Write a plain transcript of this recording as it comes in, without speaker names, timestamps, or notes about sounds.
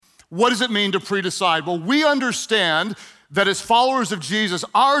What does it mean to pre-decide? Well, we understand that as followers of Jesus,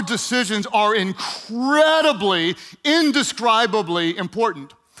 our decisions are incredibly, indescribably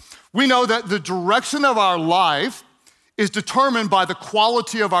important. We know that the direction of our life is determined by the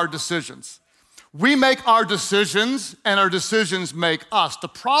quality of our decisions. We make our decisions, and our decisions make us. The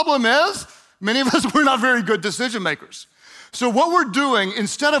problem is, many of us, we're not very good decision makers. So what we're doing,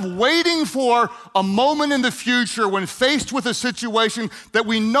 instead of waiting for a moment in the future when faced with a situation that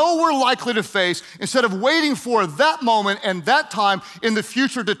we know we're likely to face, instead of waiting for that moment and that time in the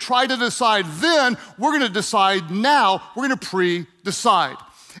future to try to decide then, we're gonna decide now, we're gonna pre-decide.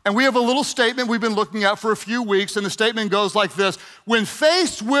 And we have a little statement we've been looking at for a few weeks, and the statement goes like this: when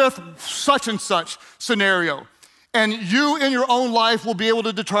faced with such and such scenario, and you in your own life will be able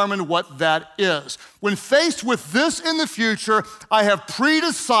to determine what that is. When faced with this in the future, I have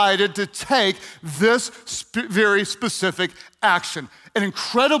pre-decided to take this very specific action. An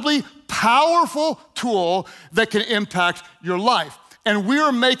incredibly powerful tool that can impact your life. And we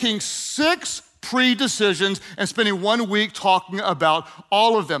are making 6 pre-decisions and spending 1 week talking about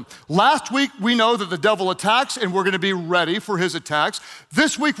all of them. Last week, we know that the devil attacks and we're gonna be ready for his attacks.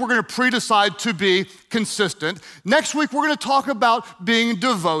 This week, we're gonna pre-decide to be consistent. Next week, we're gonna talk about being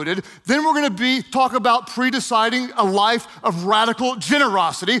devoted. Then we're gonna talk about pre-deciding a life of radical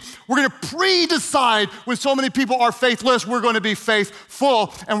generosity. We're gonna pre-decide when so many people are faithless, we're gonna be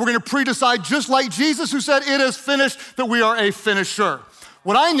faithful. And we're gonna pre-decide just like Jesus, who said, "It is finished," that we are a finisher.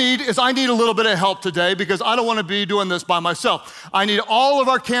 What I need a little bit of help today because I don't want to be doing this by myself. I need all of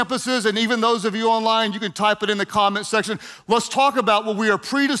our campuses, and even those of you online, you can type it in the comment section. Let's talk about what we are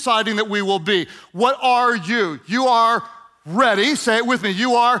pre-deciding that we will be. What are you? You are ready, say it with me.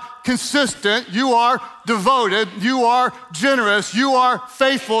 You are consistent, you are devoted, you are generous, you are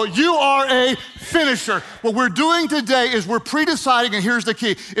faithful, you are a finisher. What we're doing today is we're pre-deciding, and here's the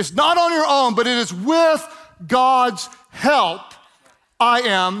key. It's not on your own, but it is with God's help. I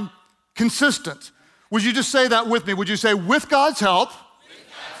am consistent. Would you just say that with me? Would you say, with God's help,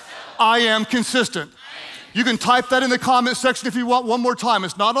 I am consistent? You can type that in the comment section if you want one more time.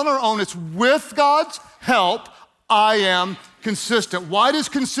 It's not on our own, it's with God's help, I am consistent. Why does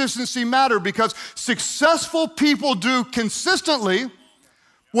consistency matter? Because successful people do consistently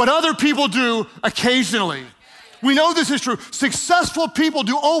what other people do occasionally. We know this is true. Successful people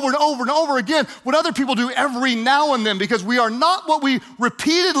do over and over and over again what other people do every now and then, because we are not what we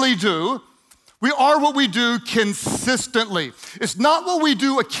repeatedly do, we are what we do consistently. It's not what we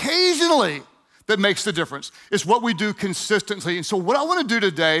do occasionally that makes the difference. It's what we do consistently. And so what I wanna do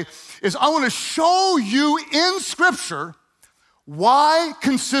today is I wanna show you in Scripture why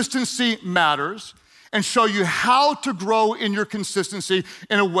consistency matters, and show you how to grow in your consistency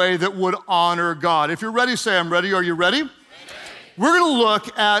in a way that would honor God. If you're ready, say, I'm ready. Are you ready? We're gonna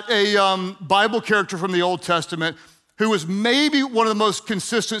look at a Bible character from the Old Testament who was maybe one of the most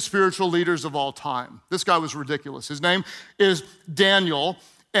consistent spiritual leaders of all time. This guy was ridiculous. His name is Daniel,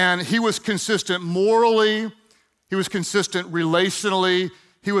 and he was consistent morally, he was consistent relationally,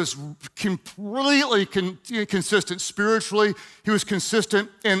 he was completely consistent spiritually. He was consistent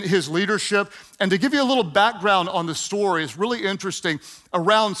in his leadership. And to give you a little background on the story, it's really interesting.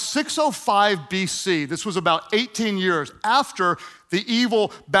 Around 605 BC, this was about 18 years after the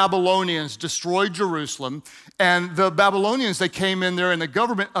evil Babylonians destroyed Jerusalem. And the Babylonians, they came in there and the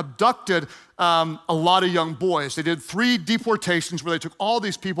government abducted a lot of young boys. They did 3 deportations where they took all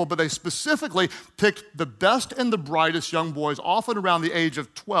these people, but they specifically picked the best and the brightest young boys, often around the age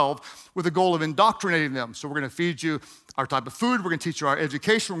of 12, with the goal of indoctrinating them. So we're gonna feed you our type of food, we're gonna teach you our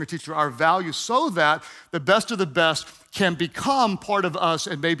education, we're gonna teach you our values so that the best of the best can become part of us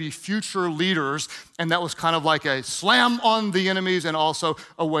and maybe future leaders. And that was kind of like a slam on the enemies and also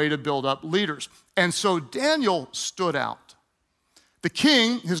a way to build up leaders. And so Daniel stood out. The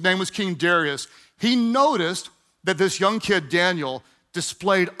king, his name was King Darius, he noticed that this young kid, Daniel,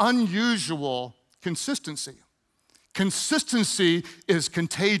 displayed unusual consistency. Consistency is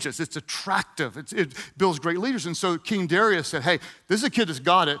contagious, it's attractive, it builds great leaders. And so King Darius said, hey, this is a kid that's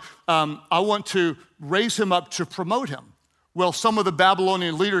got it. I want to raise him up to promote him. Well, some of the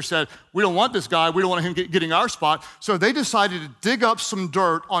Babylonian leaders said, we don't want this guy, we don't want him getting our spot. So they decided to dig up some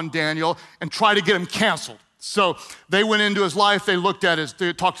dirt on Daniel and try to get him canceled. So they went into his life, they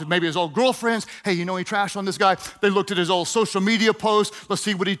talked to maybe his old girlfriends. Hey, you know he trashed on this guy. They looked at his old social media posts. Let's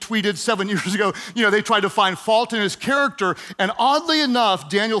see what he tweeted 7 years ago. You know, they tried to find fault in his character. And oddly enough,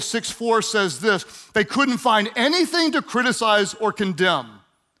 Daniel 6:4 says this, they couldn't find anything to criticize or condemn.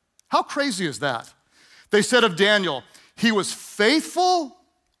 How crazy is that? They said of Daniel, he was faithful,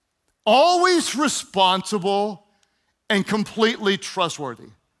 always responsible, and completely trustworthy.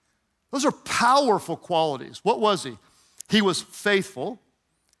 Those are powerful qualities. What was he? He was faithful.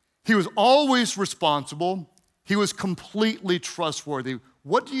 He was always responsible. He was completely trustworthy.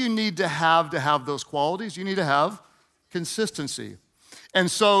 What do you need to have those qualities? You need to have consistency. And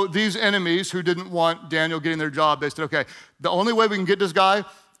so these enemies who didn't want Daniel getting their job, they said, okay, the only way we can get this guy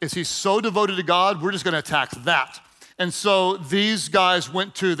is he's so devoted to God, we're just gonna attack that. And so these guys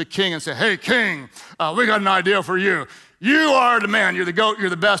went to the king and said, hey, king, we got an idea for you. You are the man, you're the GOAT, you're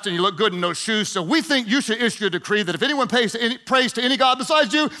the best, and you look good in those shoes. So we think you should issue a decree that if anyone prays to any God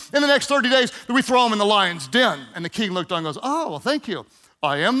besides you in the next 30 days, that we throw him in the lion's den. And the king looked on and goes, oh, well, thank you.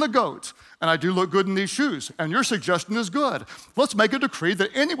 I am the GOAT, and I do look good in these shoes, and your suggestion is good. Let's make a decree that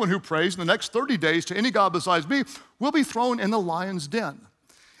anyone who prays in the next 30 days to any God besides me will be thrown in the lion's den.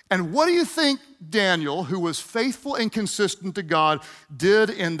 And what do you think Daniel, who was faithful and consistent to God, did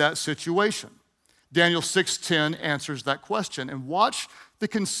in that situation? Daniel 6:10 answers that question. And watch the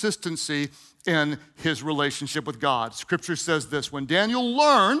consistency in his relationship with God. Scripture says this: when Daniel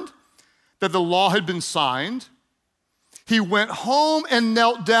learned that the law had been signed, he went home and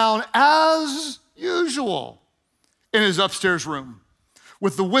knelt down as usual in his upstairs room.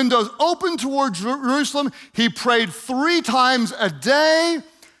 With the windows open toward Jerusalem, he prayed 3 times a day,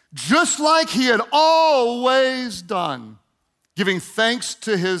 just like he had always done, giving thanks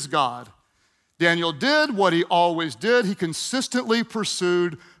to his God. Daniel did what he always did. He consistently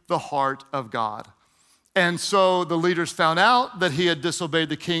pursued the heart of God. And so the leaders found out that he had disobeyed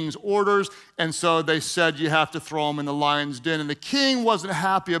the king's orders, and so they said, you have to throw him in the lion's den. And the king wasn't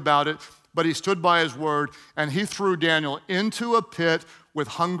happy about it, but he stood by his word, and he threw Daniel into a pit with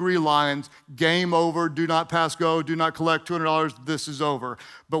hungry lions. Game over, do not pass go, do not collect $200, this is over.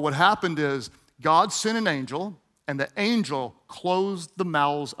 But what happened is God sent an angel, and the angel closed the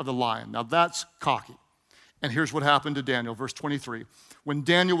mouths of the lion. Now that's cocky. And here's what happened to Daniel, verse 23. When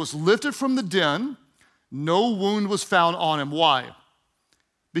Daniel was lifted from the den, no wound was found on him. Why?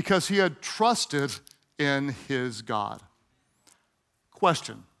 Because he had trusted in his God.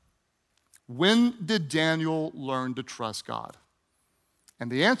 Question: when did Daniel learn to trust God?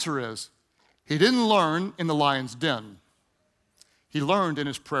 And the answer is, he didn't learn in the lion's den. He learned in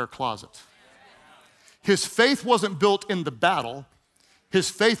his prayer closet. His faith wasn't built in the battle. His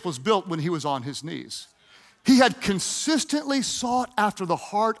faith was built when he was on his knees. He had consistently sought after the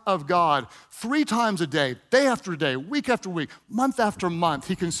heart of God 3 times a day after day, week after week, month after month.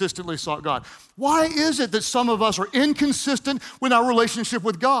 He consistently sought God. Why is it that some of us are inconsistent with our relationship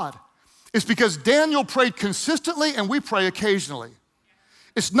with God? It's because Daniel prayed consistently and we pray occasionally.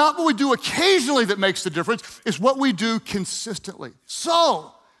 It's not what we do occasionally that makes the difference. It's what we do consistently.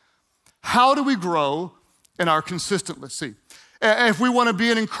 So, how do we grow in our consistency? If we want to be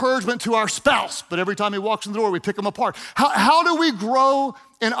an encouragement to our spouse, but every time he walks in the door, we pick him apart. How do we grow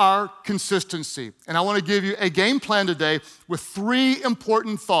in our consistency? And I want to give you a game plan today with 3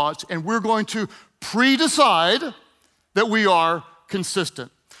 important thoughts, and we're going to pre-decide that we are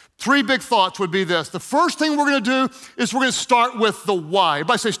consistent. 3 big thoughts would be this. The first thing we're going to do is we're going to start with the why.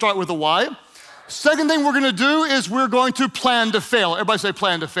 Everybody say start with the why. Second thing we're going to do is we're going to plan to fail. Everybody say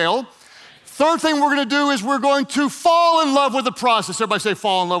plan to fail. Third thing we're going to do is we're going to fall in love with the process. Everybody say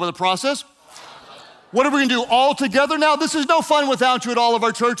fall in love with the process. What are we going to do all together now? This is no fun without you at all of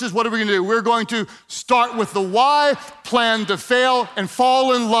our churches. What are we going to do? We're going to start with the why, plan to fail, and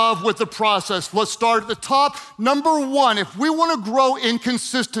fall in love with the process. Let's start at the top. Number 1, if we want to grow in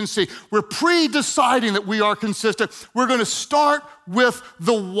consistency, we're pre-deciding that we are consistent. We're going to start with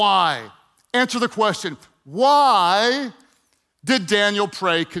the why. Answer the question, why did Daniel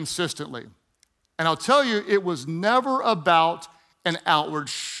pray consistently? And I'll tell you, it was never about an outward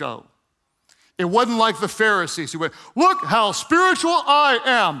show. It wasn't like the Pharisees who went, look how spiritual I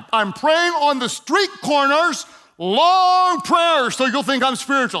am. I'm praying on the street corners, long prayers, so you'll think I'm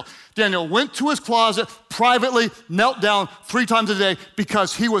spiritual. Daniel went to his closet privately, knelt down 3 times a day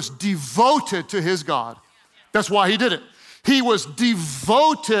because he was devoted to his God. That's why he did it. He was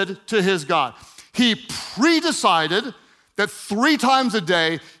devoted to his God. He pre-decided that 3 times a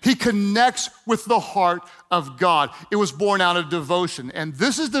day, he connects with the heart of God. It was born out of devotion. And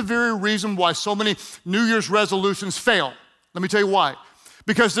this is the very reason why so many New Year's resolutions fail. Let me tell you why.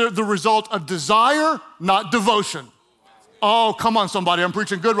 Because they're the result of desire, not devotion. Oh, come on, somebody. I'm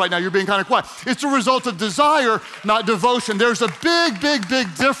preaching good right now. You're being kind of quiet. It's the result of desire, not devotion. There's a big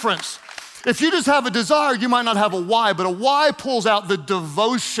difference. If you just have a desire, you might not have a why, but a why pulls out the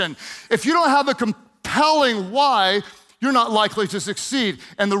devotion. If you don't have a compelling why, you're not likely to succeed.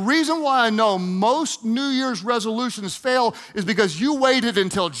 And the reason why I know most New Year's resolutions fail is because you waited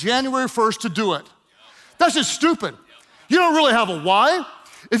until January 1st to do it. That's just stupid. You don't really have a why.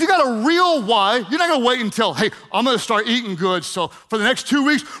 If you got a real why, you're not gonna wait until, hey, I'm gonna start eating good, so for the next 2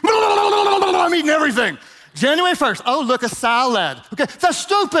 weeks, I'm eating everything. January 1st, oh, look, a salad. Okay, that's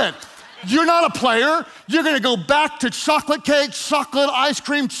stupid. You're not a player. You're gonna go back to chocolate cake, chocolate ice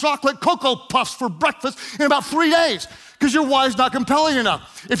cream, chocolate Cocoa Puffs for breakfast in about 3 days because your why is not compelling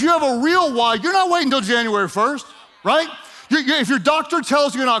enough. If you have a real why, you're not waiting until January 1st, right? If your doctor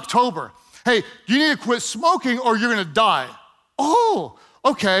tells you in October, hey, you need to quit smoking or you're gonna die. Oh,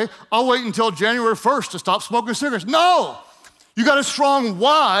 okay, I'll wait until January 1st to stop smoking cigarettes. No, you got a strong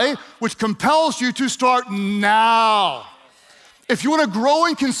why, which compels you to start now. If you want to grow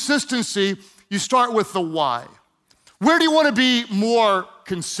in consistency, you start with the why. Where do you want to be more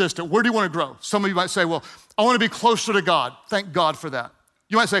consistent? Where do you want to grow? Some of you might say, well, I want to be closer to God. Thank God for that.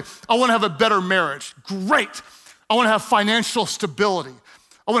 You might say, I want to have a better marriage. Great. I want to have financial stability.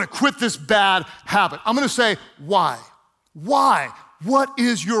 I want to quit this bad habit. I'm going to say, why? Why? What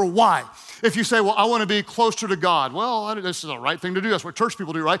is your why? If you say, well, I want to be closer to God. Well, this is the right thing to do. That's what church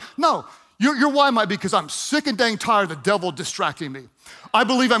people do, right? No. Your why might be because I'm sick and dang tired of the devil distracting me. I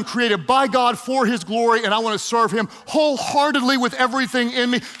believe I'm created by God for his glory and I want to serve him wholeheartedly with everything in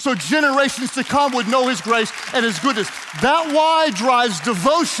me so generations to come would know his grace and his goodness. That why drives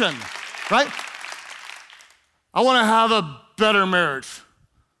devotion, right? I want to have a better marriage.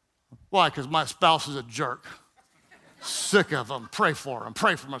 Why? Because my spouse is a jerk. Sick of him. Pray for him.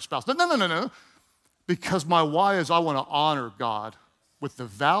 Pray for my spouse. No. Because my why is I want to honor God with the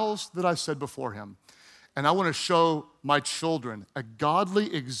vows that I said before him. And I want to show my children a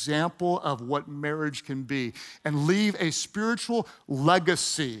godly example of what marriage can be and leave a spiritual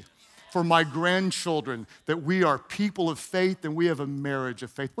legacy for my grandchildren that we are people of faith and we have a marriage of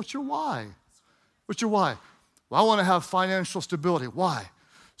faith. What's your why? What's your why? Well, I want to have financial stability. Why?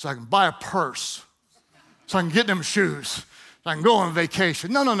 So I can buy a purse, so I can get them shoes, so I can go on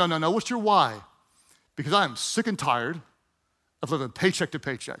vacation. No. What's your why? Because I am sick and tired of living paycheck to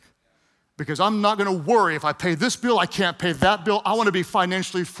paycheck. Because I'm not gonna worry if I pay this bill, I can't pay that bill. I wanna be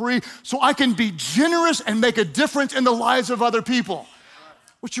financially free so I can be generous and make a difference in the lives of other people.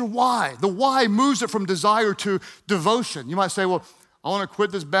 What's your why? The why moves it from desire to devotion. You might say, well, I wanna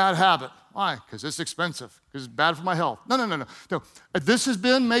quit this bad habit. Why? Because it's expensive, because it's bad for my health. No. This has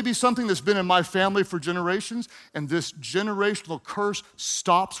been maybe something that's been in my family for generations, and this generational curse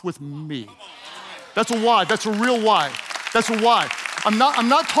stops with me. That's a why, that's a real why. That's a why. I'm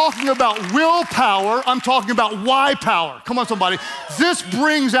not talking about willpower, I'm talking about why power. Come on, somebody. This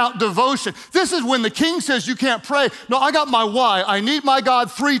brings out devotion. This is when the king says you can't pray. No, I got my why. I need my God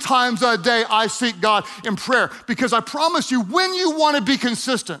 3 times a day. I seek God in prayer. Because I promise you, when you want to be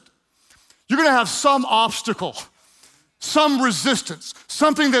consistent, you're gonna have some obstacle, some resistance,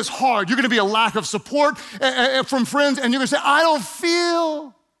 something that's hard. You're gonna be a lack of support from friends, and you're gonna say, I don't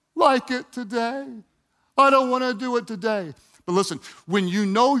feel like it today. I don't want to do it today. But listen, when you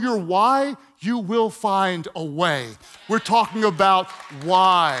know your why, you will find a way. We're talking about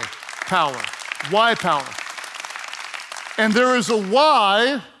why power. Why power. And there is a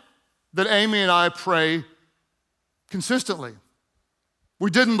why that Amy and I pray consistently. We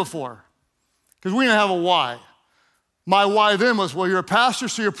didn't before, because we didn't have a why. My why then was, well, you're a pastor,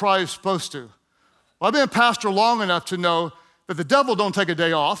 so you're probably supposed to. Well, I've been a pastor long enough to know that the devil don't take a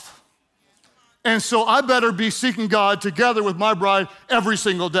day off. And so I better be seeking God together with my bride every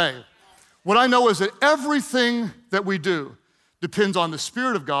single day. What I know is that everything that we do depends on the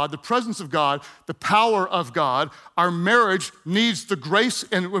Spirit of God, the presence of God, the power of God. Our marriage needs the grace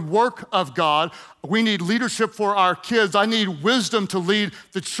and work of God. We need leadership for our kids. I need wisdom to lead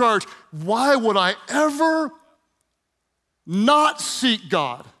the church. Why would I ever not seek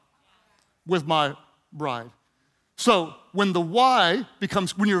God with my bride? So when the why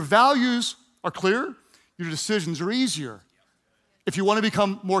becomes, when your values are clear, your decisions are easier. If you want to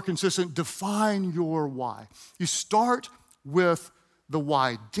become more consistent, define your why. You start with the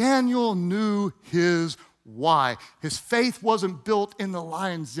why. Daniel knew his why. His faith wasn't built in the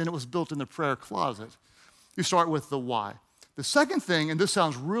lion's den, it was built in the prayer closet. You start with the why. The second thing, and this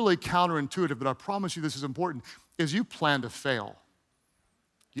sounds really counterintuitive, but I promise you this is important, is you plan to fail.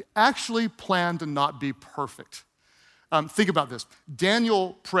 You actually plan to not be perfect. Think about this.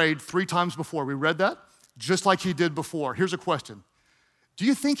 Daniel prayed 3 times before. We read that, just like he did before. Here's a question. Do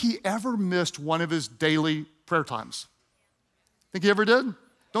you think he ever missed one of his daily prayer times? Think he ever did?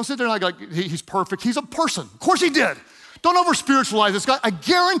 Don't sit there and like he's perfect. He's a person. Of course he did. Don't over-spiritualize this guy. I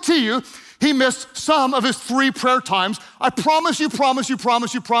guarantee you he missed some of his 3 prayer times. I promise you.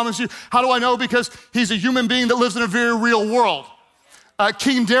 How do I know? Because he's a human being that lives in a very real world.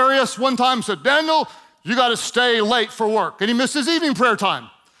 King Darius one time said, Daniel, you got to stay late for work. And he missed his evening prayer time.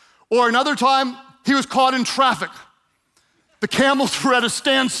 Or another time, he was caught in traffic. The camels were at a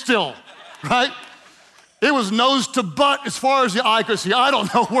standstill, right? It was nose to butt as far as the eye could see. I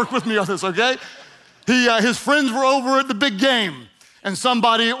don't know, work with me on this, okay? His friends were over at the big game, and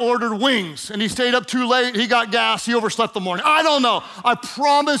somebody ordered wings, and he stayed up too late, he got gas, he overslept the morning. I don't know. I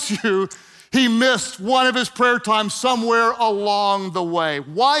promise you, he missed one of his prayer times somewhere along the way.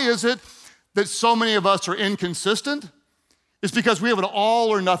 Why is it that so many of us are inconsistent? It's because we have an all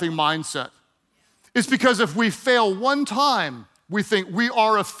or nothing mindset. It's because if we fail one time, we think we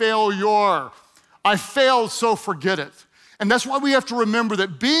are a failure. I failed, so forget it. And that's why we have to remember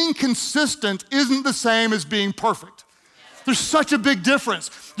that being consistent isn't the same as being perfect. There's such a big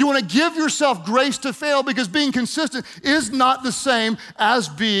difference. You want to give yourself grace to fail because being consistent is not the same as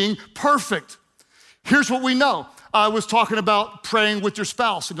being perfect. Here's what we know. I was talking about praying with your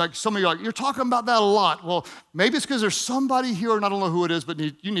spouse, and like some of you are like, you're talking about that a lot. Well, maybe it's because there's somebody here, and I don't know who it is, but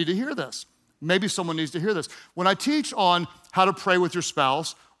you need to hear this. Maybe someone needs to hear this. When I teach on how to pray with your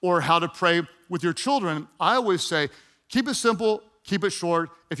spouse or how to pray with your children, I always say, keep it simple, keep it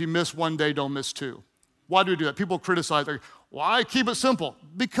short. If you miss one day, don't miss two. Why do we do that? People criticize, like, why keep it simple?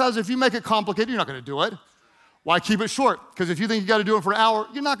 Because if you make it complicated, you're not gonna do it. Why keep it short? Because if you think you gotta do it for an hour,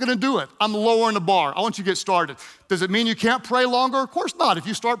 you're not gonna do it. I'm lowering the bar. I want you to get started. Does it mean you can't pray longer? Of course not. If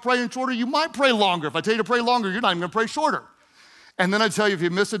you start praying shorter, you might pray longer. If I tell you to pray longer, you're not even gonna pray shorter. And then I tell you, if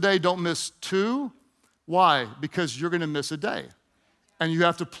you miss a day, don't miss two. Why? Because you're gonna miss a day. And you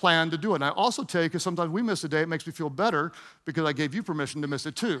have to plan to do it. And I also tell you, because sometimes we miss a day, it makes me feel better because I gave you permission to miss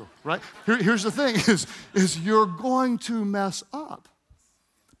it too, right? Here's the thing, is you're going to mess up.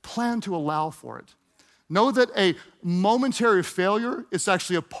 Plan to allow for it. Know that a momentary failure is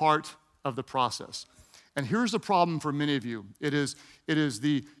actually a part of the process. And here's the problem for many of you. It is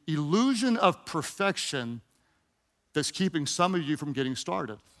the illusion of perfection that's keeping some of you from getting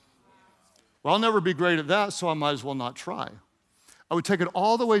started. Well, I'll never be great at that, so I might as well not try. I would take it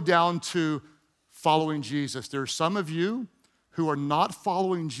all the way down to following Jesus. There are some of you who are not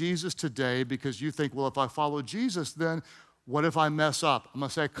following Jesus today because you think, well, if I follow Jesus, then what if I mess up? I'm gonna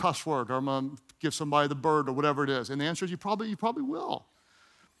say a cuss word, or I'm gonna give somebody the bird, or whatever it is. And the answer is you probably will.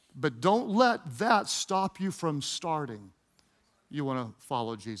 But don't let that stop you from starting. You wanna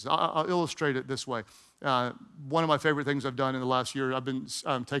follow Jesus. I'll illustrate it this way. One of my favorite things I've done in the last year, I've been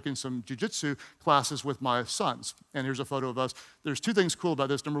taking some jiu-jitsu classes with my sons. And here's a photo of us. There's two things cool about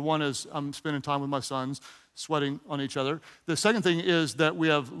this. Number one is I'm spending time with my sons, sweating on each other. The second thing is that we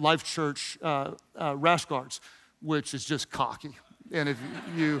have Life Church rash guards, which is just cocky. And if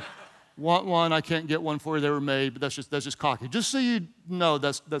you want one, I can't get one for you. They were made, but that's just cocky. Just so you know,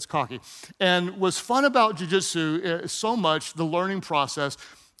 that's cocky. And what's fun about jiu-jitsu is so much the learning process.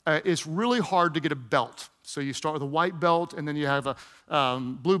 It's really hard to get a belt. So you start with a white belt, and then you have a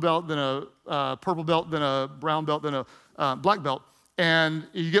blue belt, then a purple belt, then a brown belt, then a black belt. And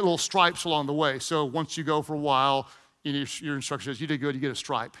you get little stripes along the way. So once you go for a while, your instructor says, you did good, you get a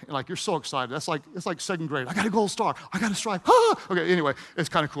stripe. And like, you're so excited. It's like second grade. I got a gold star. I got a stripe. Ah! Okay, anyway, it's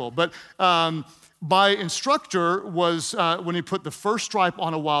kind of cool. But my instructor was, when he put the first stripe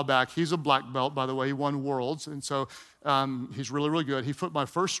on a while back, he's a black belt, by the way, he won worlds. And so he's really, really good. He put my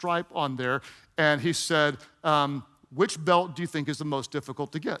first stripe on there, and he said, which belt do you think is the most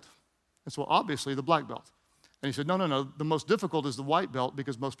difficult to get? And so obviously the black belt. And he said, no, the most difficult is the white belt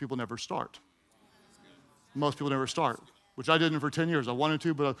because most people never start. Most people never start, which I didn't for 10 years. I wanted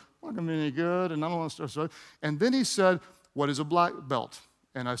to, but I'm not gonna be any good, and I don't want to start. And then he said, what is a black belt?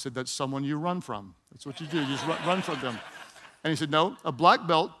 And I said, that's someone you run from. That's what you do, you just run from them. And he said, no, a black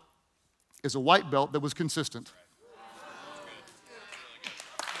belt is a white belt that was consistent.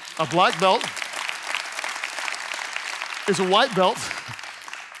 A black belt is a white belt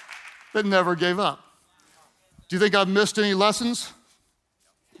that never gave up. Do you think I've missed any lessons?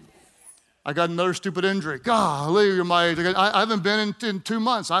 I got another stupid injury. Golly, you're my age. I haven't been in 2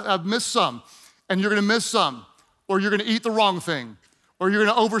 months. I've missed some, and you're gonna miss some, or you're gonna eat the wrong thing, or you're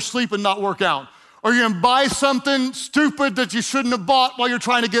gonna oversleep and not work out, or you're gonna buy something stupid that you shouldn't have bought while you're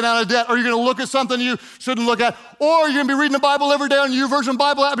trying to get out of debt, or you're gonna look at something you shouldn't look at, or you're gonna be reading the Bible every day on your YouVersion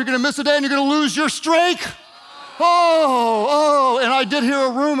Bible app, you're gonna miss a day and you're gonna lose your streak. And I did hear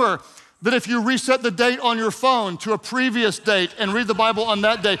a rumor that if you reset the date on your phone to a previous date and read the Bible on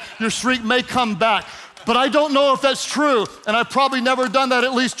that day, your streak may come back. But I don't know if that's true, and I've probably never done that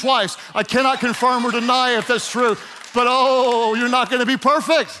at least twice. I cannot confirm or deny if that's true, but you're not gonna be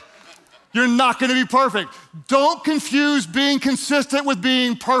perfect. You're not gonna be perfect. Don't confuse being consistent with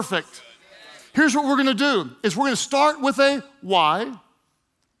being perfect. Here's what we're gonna do, is we're gonna start with a why.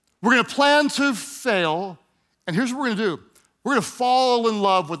 We're gonna plan to fail, and here's what we're gonna do. We're going to fall in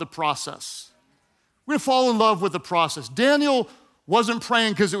love with the process. We're going to fall in love with the process. Daniel wasn't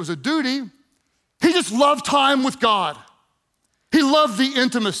praying because it was a duty. He just loved time with God. He loved the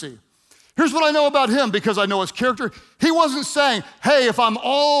intimacy. Here's what I know about him because I know his character. He wasn't saying, hey, if I'm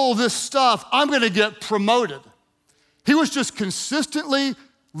all this stuff, I'm going to get promoted. He was just consistently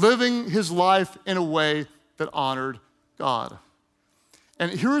living his life in a way that honored God.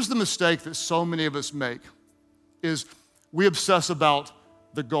 And here's the mistake that so many of us make is we obsess about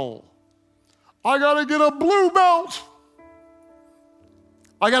the goal. I got to get a blue belt.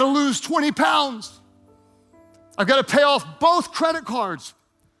 I got to lose 20 pounds. I've got to pay off both credit cards.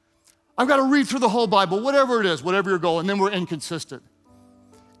 I've got to read through the whole Bible, whatever it is, whatever your goal, and then we're inconsistent.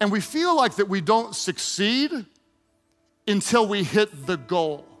 And we feel like that we don't succeed until we hit the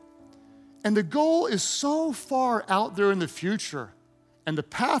goal. And the goal is so far out there in the future, and the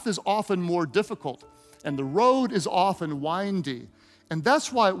path is often more difficult, and the road is often windy. And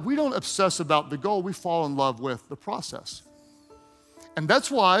that's why we don't obsess about the goal, we fall in love with the process. And that's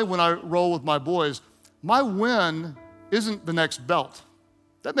why when I roll with my boys, my win isn't the next belt.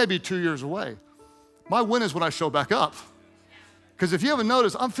 That may be 2 years away. My win is when I show back up. Because if you haven't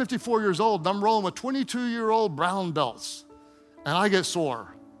noticed, I'm 54 years old and I'm rolling with 22-year-old brown belts. And I get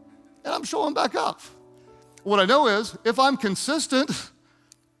sore. And I'm showing back up. What I know is, if I'm consistent,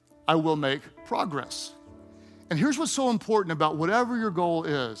 I will make progress. And here's what's so important about whatever your goal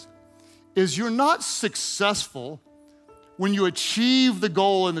is you're not successful when you achieve the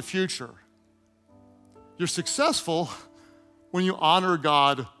goal in the future. You're successful when you honor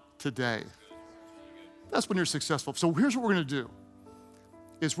God today. That's when you're successful. So here's what we're going to do,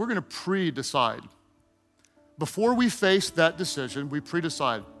 is we're going to pre-decide. Before we face that decision, we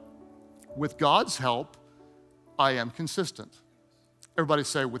pre-decide. With God's help, I am consistent. Everybody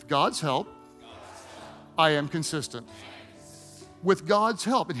say, with God's help, I am consistent. With God's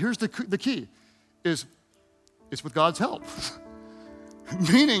help. And here's the key, is it's with God's help.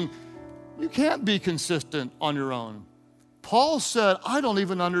 Meaning, you can't be consistent on your own. Paul said, I don't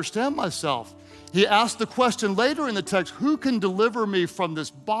even understand myself. He asked the question later in the text, who can deliver me from this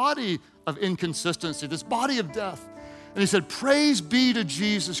body of inconsistency, this body of death? And he said, praise be to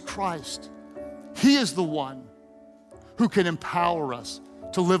Jesus Christ. He is the one who can empower us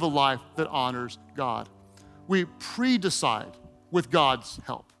to live a life that honors God. We pre-decide with God's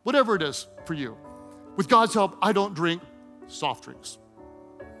help, whatever it is for you. With God's help, I don't drink soft drinks.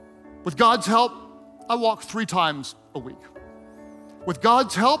 With God's help, I walk 3 times a week. With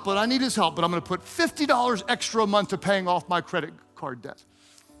God's help, but I need his help, but I'm going to put $50 extra a month to paying off my credit card debt.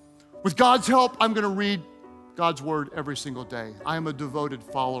 With God's help, I'm going to read God's word every single day. I am a devoted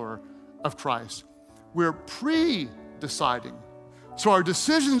follower of Christ. We're pre-deciding. So our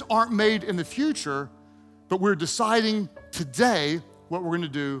decisions aren't made in the future, but we're deciding today what we're going to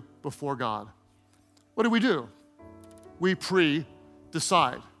do before God. What do? We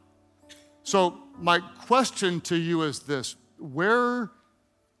pre-decide. So my question to you is this: where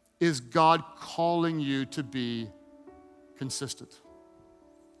is God calling you to be consistent?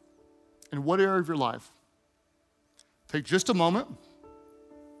 In what area of your life? Take just a moment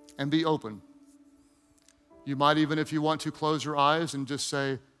and be open. You might even, if you want to, close your eyes and just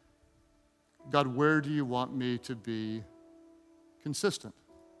say, God, where do you want me to be consistent?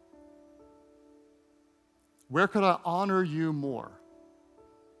 Where could I honor you more?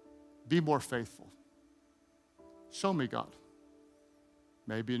 Be more faithful. Show me, God.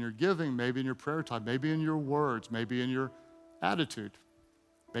 Maybe in your giving, maybe in your prayer time, maybe in your words, maybe in your attitude,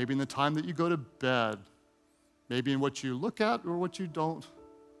 maybe in the time that you go to bed, maybe in what you look at or what you don't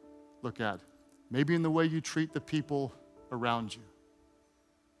look at, maybe in the way you treat the people around you.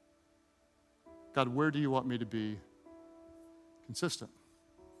 God, where do you want me to be consistent?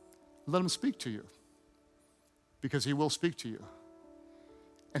 Let him speak to you, because he will speak to you.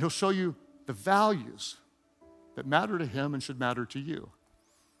 And he'll show you the values that matter to him and should matter to you.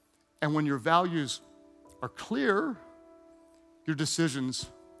 And when your values are clear, your decisions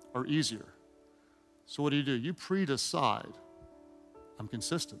are easier. So what do? You pre-decide. I'm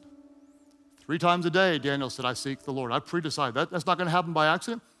consistent. 3 times a day, Daniel said, I seek the Lord. I pre-decide. That's not going to happen by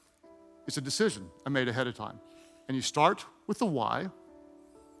accident. It's a decision I made ahead of time. And you start with the why,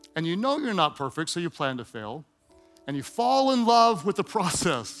 and you know you're not perfect, so you plan to fail, and you fall in love with the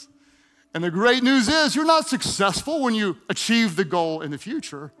process. And the great news is you're not successful when you achieve the goal in the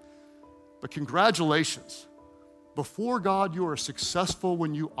future, but congratulations. Before God, you are successful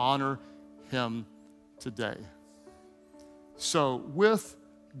when you honor him today. So with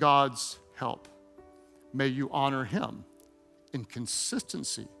God's help, may you honor him in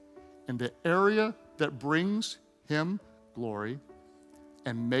consistency in the area that brings him glory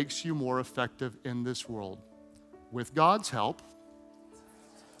and makes you more effective in this world. With God's help,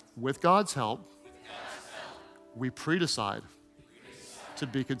 we pre-decide to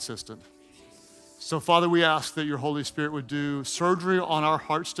be consistent. So, Father, we ask that your Holy Spirit would do surgery on our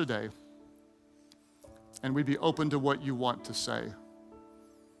hearts today, and we'd be open to what you want to say.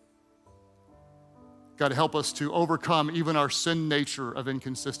 God, help us to overcome even our sin nature of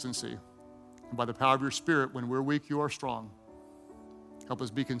inconsistency. And by the power of your Spirit, when we're weak, you are strong. Help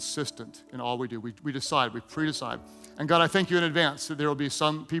us be consistent in all we do. We pre-decide. And God, I thank you in advance that there will be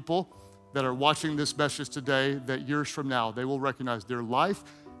some people that are watching this message today that years from now, they will recognize their life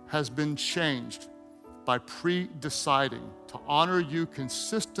has been changed by pre-deciding to honor you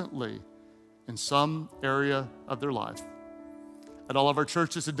consistently in some area of their life. At all of our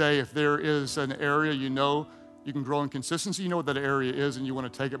churches today, if there is an area you know you can grow in consistency, you know what that area is, and you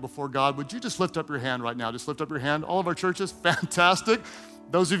want to take it before God, would you just lift up your hand right now? Just lift up your hand. All of our churches, fantastic.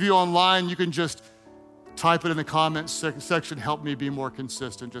 Those of you online, you can just type it in the comments section, help me be more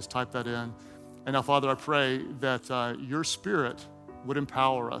consistent. Just type that in. And now, Father, I pray that your Spirit would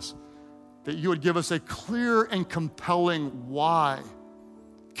empower us, that you would give us a clear and compelling why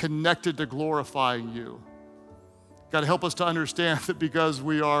connected to glorifying you. God, help us to understand that because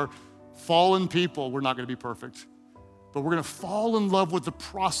we are fallen people, we're not going to be perfect, but we're going to fall in love with the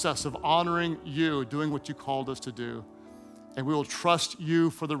process of honoring you, doing what you called us to do, and we will trust you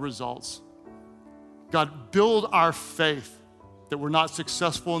for the results. God, build our faith that we're not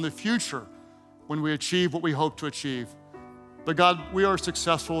successful in the future when we achieve what we hope to achieve. But God, we are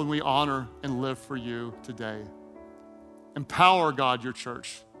successful when we honor and live for you today. Empower, God, your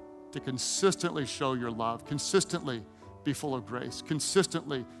church to consistently show your love, consistently be full of grace,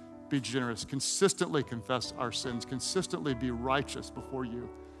 consistently be generous, consistently confess our sins, consistently be righteous before you,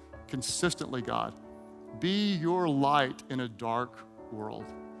 consistently, God, be your light in a dark world.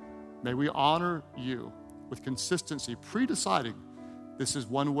 May we honor you with consistency, pre-deciding this is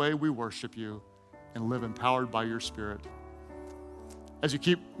one way we worship you and live empowered by your Spirit. As you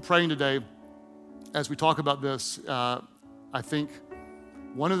keep praying today, as we talk about this, I think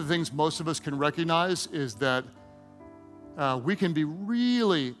one of the things most of us can recognize is that we can be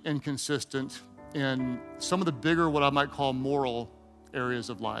really inconsistent in some of the bigger, what I might call moral areas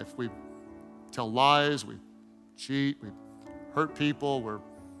of life. We tell lies, we cheat, we hurt people, we're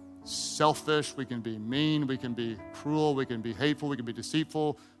selfish, we can be mean, we can be cruel, we can be hateful, we can be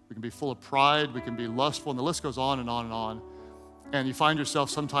deceitful, we can be full of pride, we can be lustful, and the list goes on and on and on. And you find yourself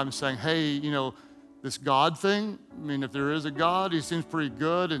sometimes saying, hey, you know, this God thing, I mean, if there is a God, he seems pretty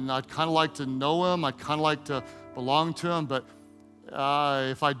good, and I'd kind of like to know him, I'd kind of like to belong to him, but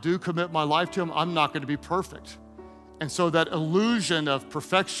if I do commit my life to him, I'm not going to be perfect. And so that illusion of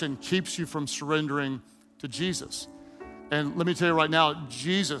perfection keeps you from surrendering to Jesus. And let me tell you right now,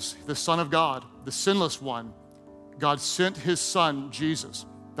 Jesus, the Son of God, the sinless one, God sent his Son, Jesus,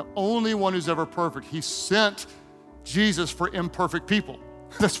 the only one who's ever perfect. He sent Jesus for imperfect people.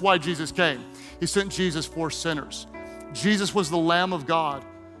 That's why Jesus came. He sent Jesus for sinners. Jesus was the Lamb of God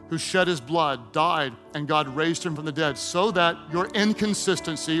who shed his blood, died, and God raised him from the dead so that your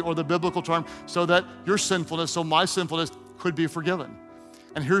inconsistency, or the biblical term, so that your sinfulness, so my sinfulness could be forgiven.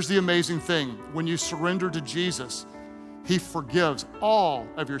 And here's the amazing thing. When you surrender to Jesus, he forgives all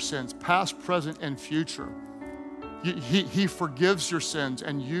of your sins, past, present, and future. He forgives your sins,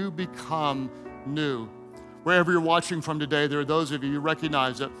 and you become new. Wherever you're watching from today, there are those of you who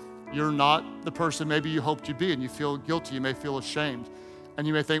recognize that you're not the person maybe you hoped you'd be, and you feel guilty, you may feel ashamed. And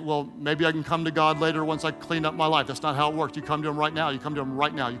you may think, well, maybe I can come to God later once I clean up my life. That's not how it works. You come to him right now. You come to him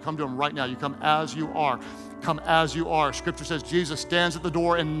right now. You come to him right now. You come as you are. Come as you are. Scripture says Jesus stands at the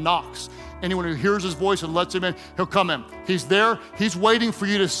door and knocks. Anyone who hears his voice and lets him in, he'll come in. He's there. He's waiting for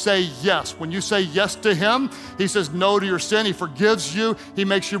you to say yes. When you say yes to him, he says no to your sin. He forgives you. He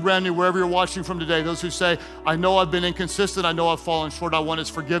makes you brand new wherever you're watching from today. Those who say, I know I've been inconsistent. I know I've fallen short. I want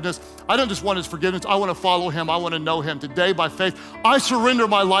his forgiveness. I don't just want his forgiveness. I want to follow him. I want to know him. Today, by faith, I surrender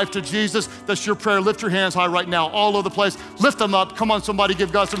my life to Jesus. That's your prayer. Lift your hands high right now, all over the place. Lift them up. Come on, somebody,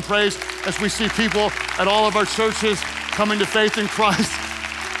 give God some praise as we see people at all of our churches coming to faith in Christ.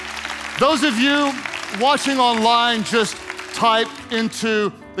 Those of you watching online, just type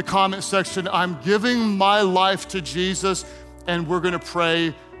into the comment section, I'm giving my life to Jesus, and we're going to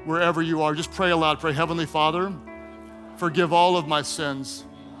pray wherever you are. Just pray aloud. Pray, Heavenly Father, forgive all of my sins.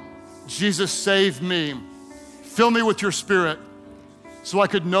 Jesus, save me. Fill me with your Spirit so I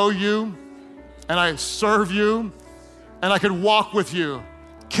could know you and I serve you and I could walk with you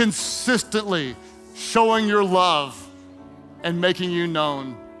consistently, showing your love and making you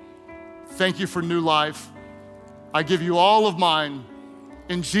known. Thank you for new life. I give you all of mine.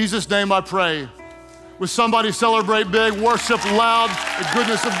 In Jesus' name I pray. Will somebody celebrate big, worship loud the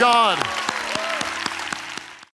goodness of God?